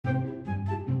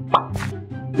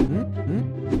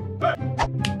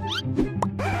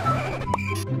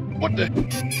What the?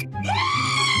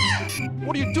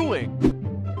 What are you doing?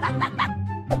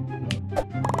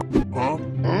 Huh?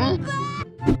 Huh?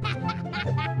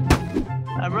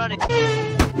 I'm running.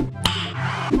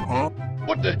 Huh?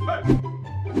 What the?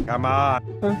 Come on.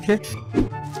 Okay.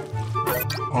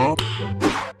 Huh?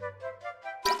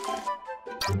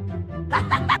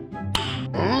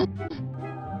 Huh?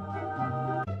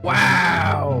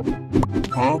 Wow.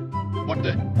 Huh? What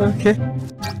the? Okay.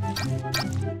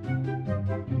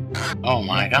 Oh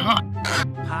my god.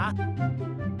 Huh?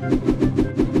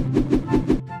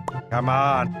 Come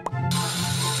on.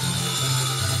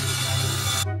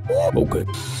 Okay.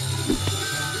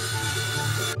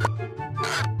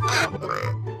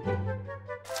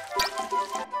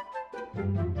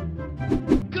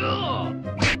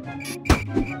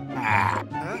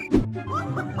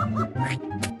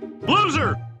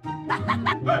 Loser!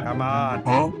 Come on.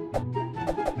 Huh?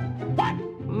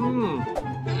 Mmm.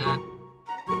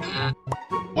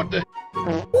 What the?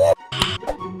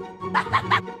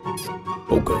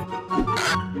 Okay.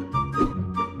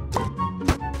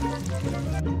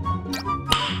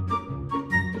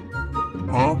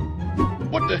 Huh?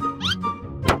 What the?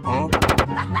 Huh?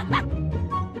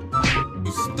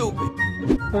 You stupid.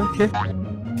 Okay.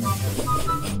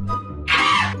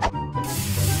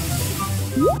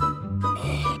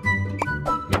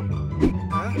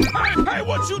 Hey,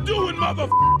 what you doing, mother?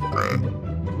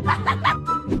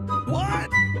 What?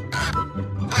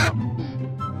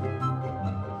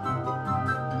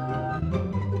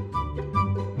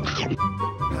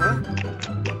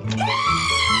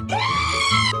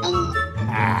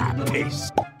 Ah,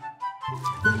 peace.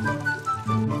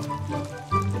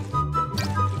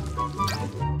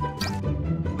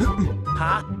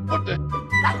 Huh? What the?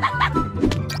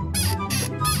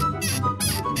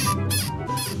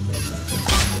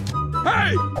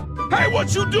 Hey! Hey, what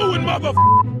you doing, mother?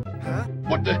 Huh?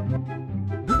 What the?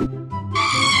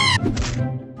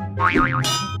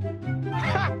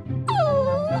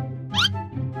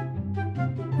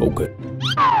 Okay.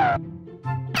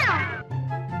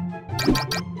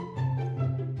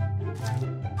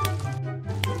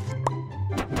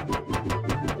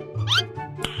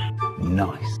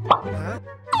 Nice. Huh?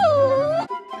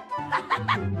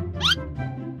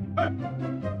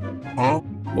 Huh?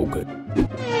 Okay.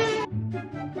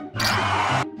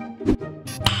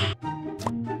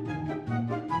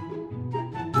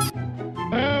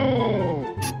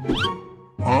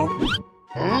 Huh?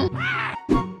 Huh?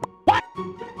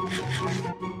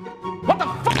 What the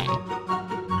fuck?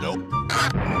 Nope.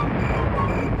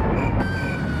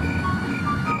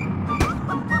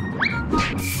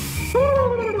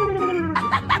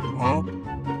 Huh?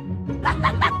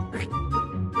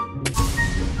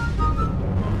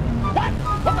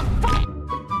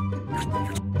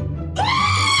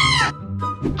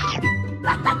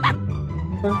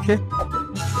 Okay.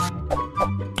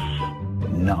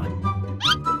 Nice.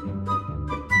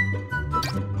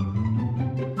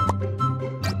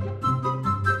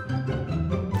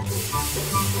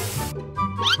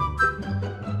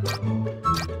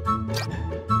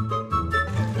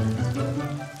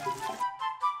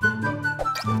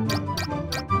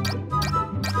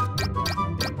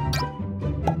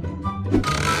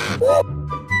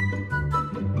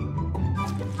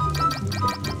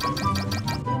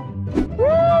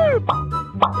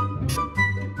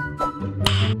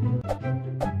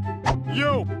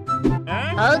 You!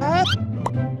 Huh?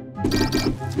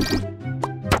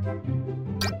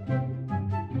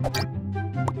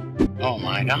 Oh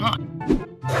my god.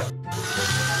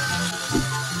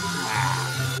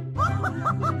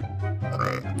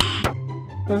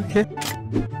 Okay.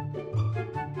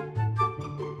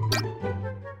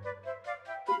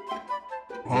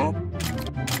 Huh?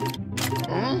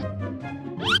 Huh?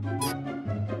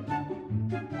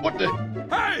 What the?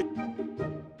 Hey!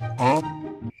 Huh?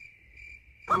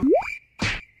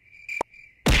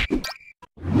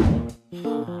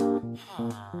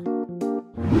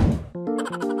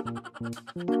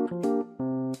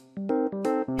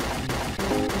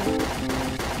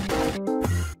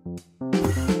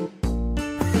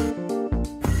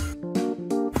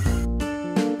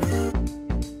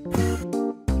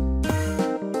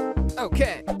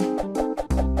 Okay.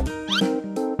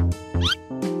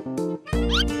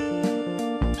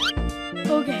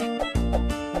 Okay.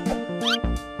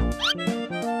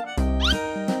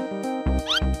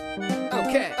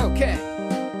 Okay, okay.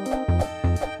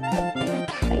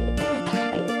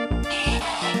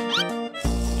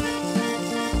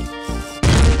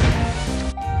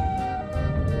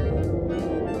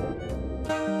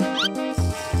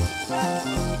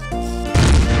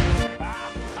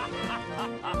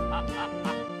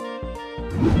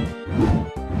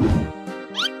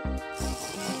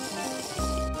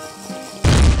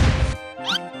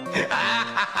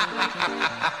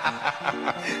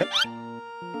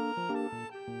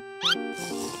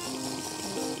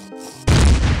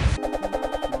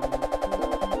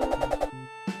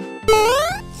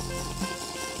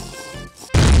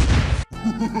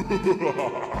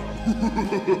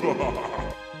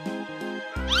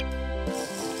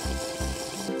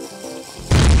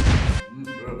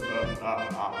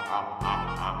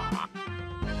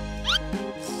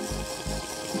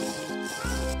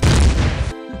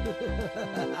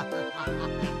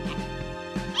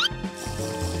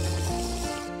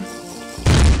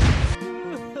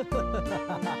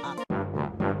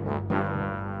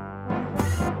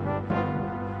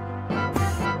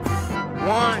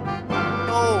 One,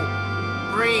 two,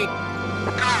 three,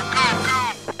 go, go, go!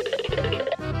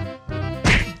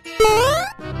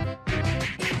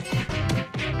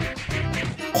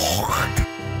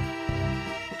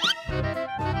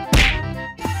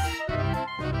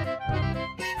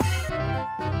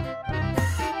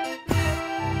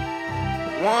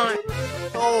 One,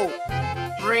 two,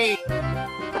 three, go,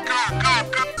 go,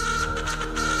 go!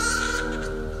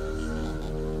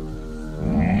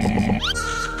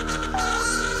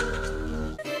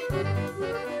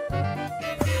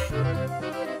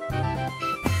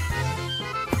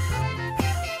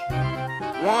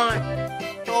 One,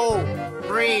 two,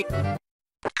 three, go,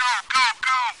 go,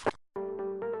 go!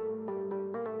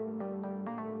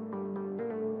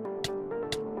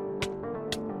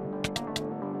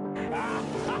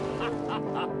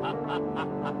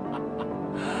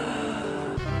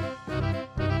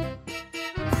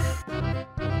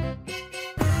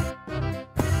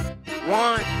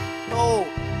 One, two,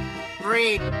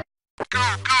 three, go,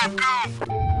 go, go!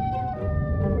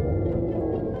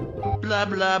 Blah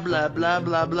blah blah blah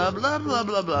blah blah blah blah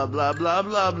blah blah blah blah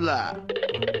blah blah.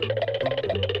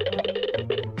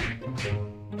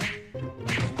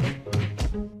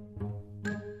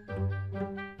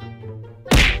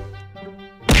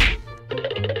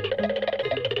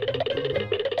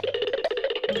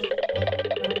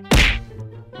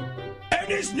 And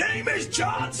his name is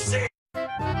John C.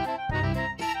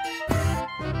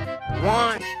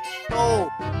 One, two,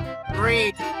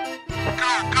 three, go,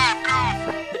 go, go!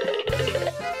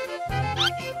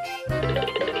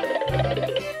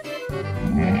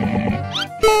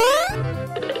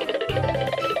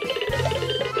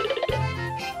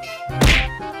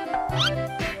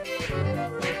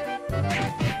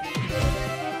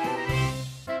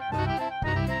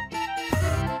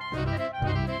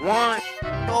 One,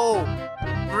 two,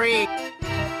 three,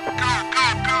 go, go,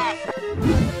 go!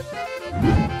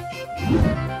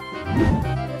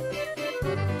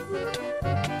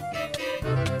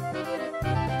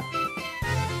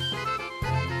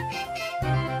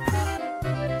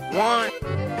 One,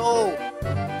 two,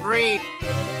 three,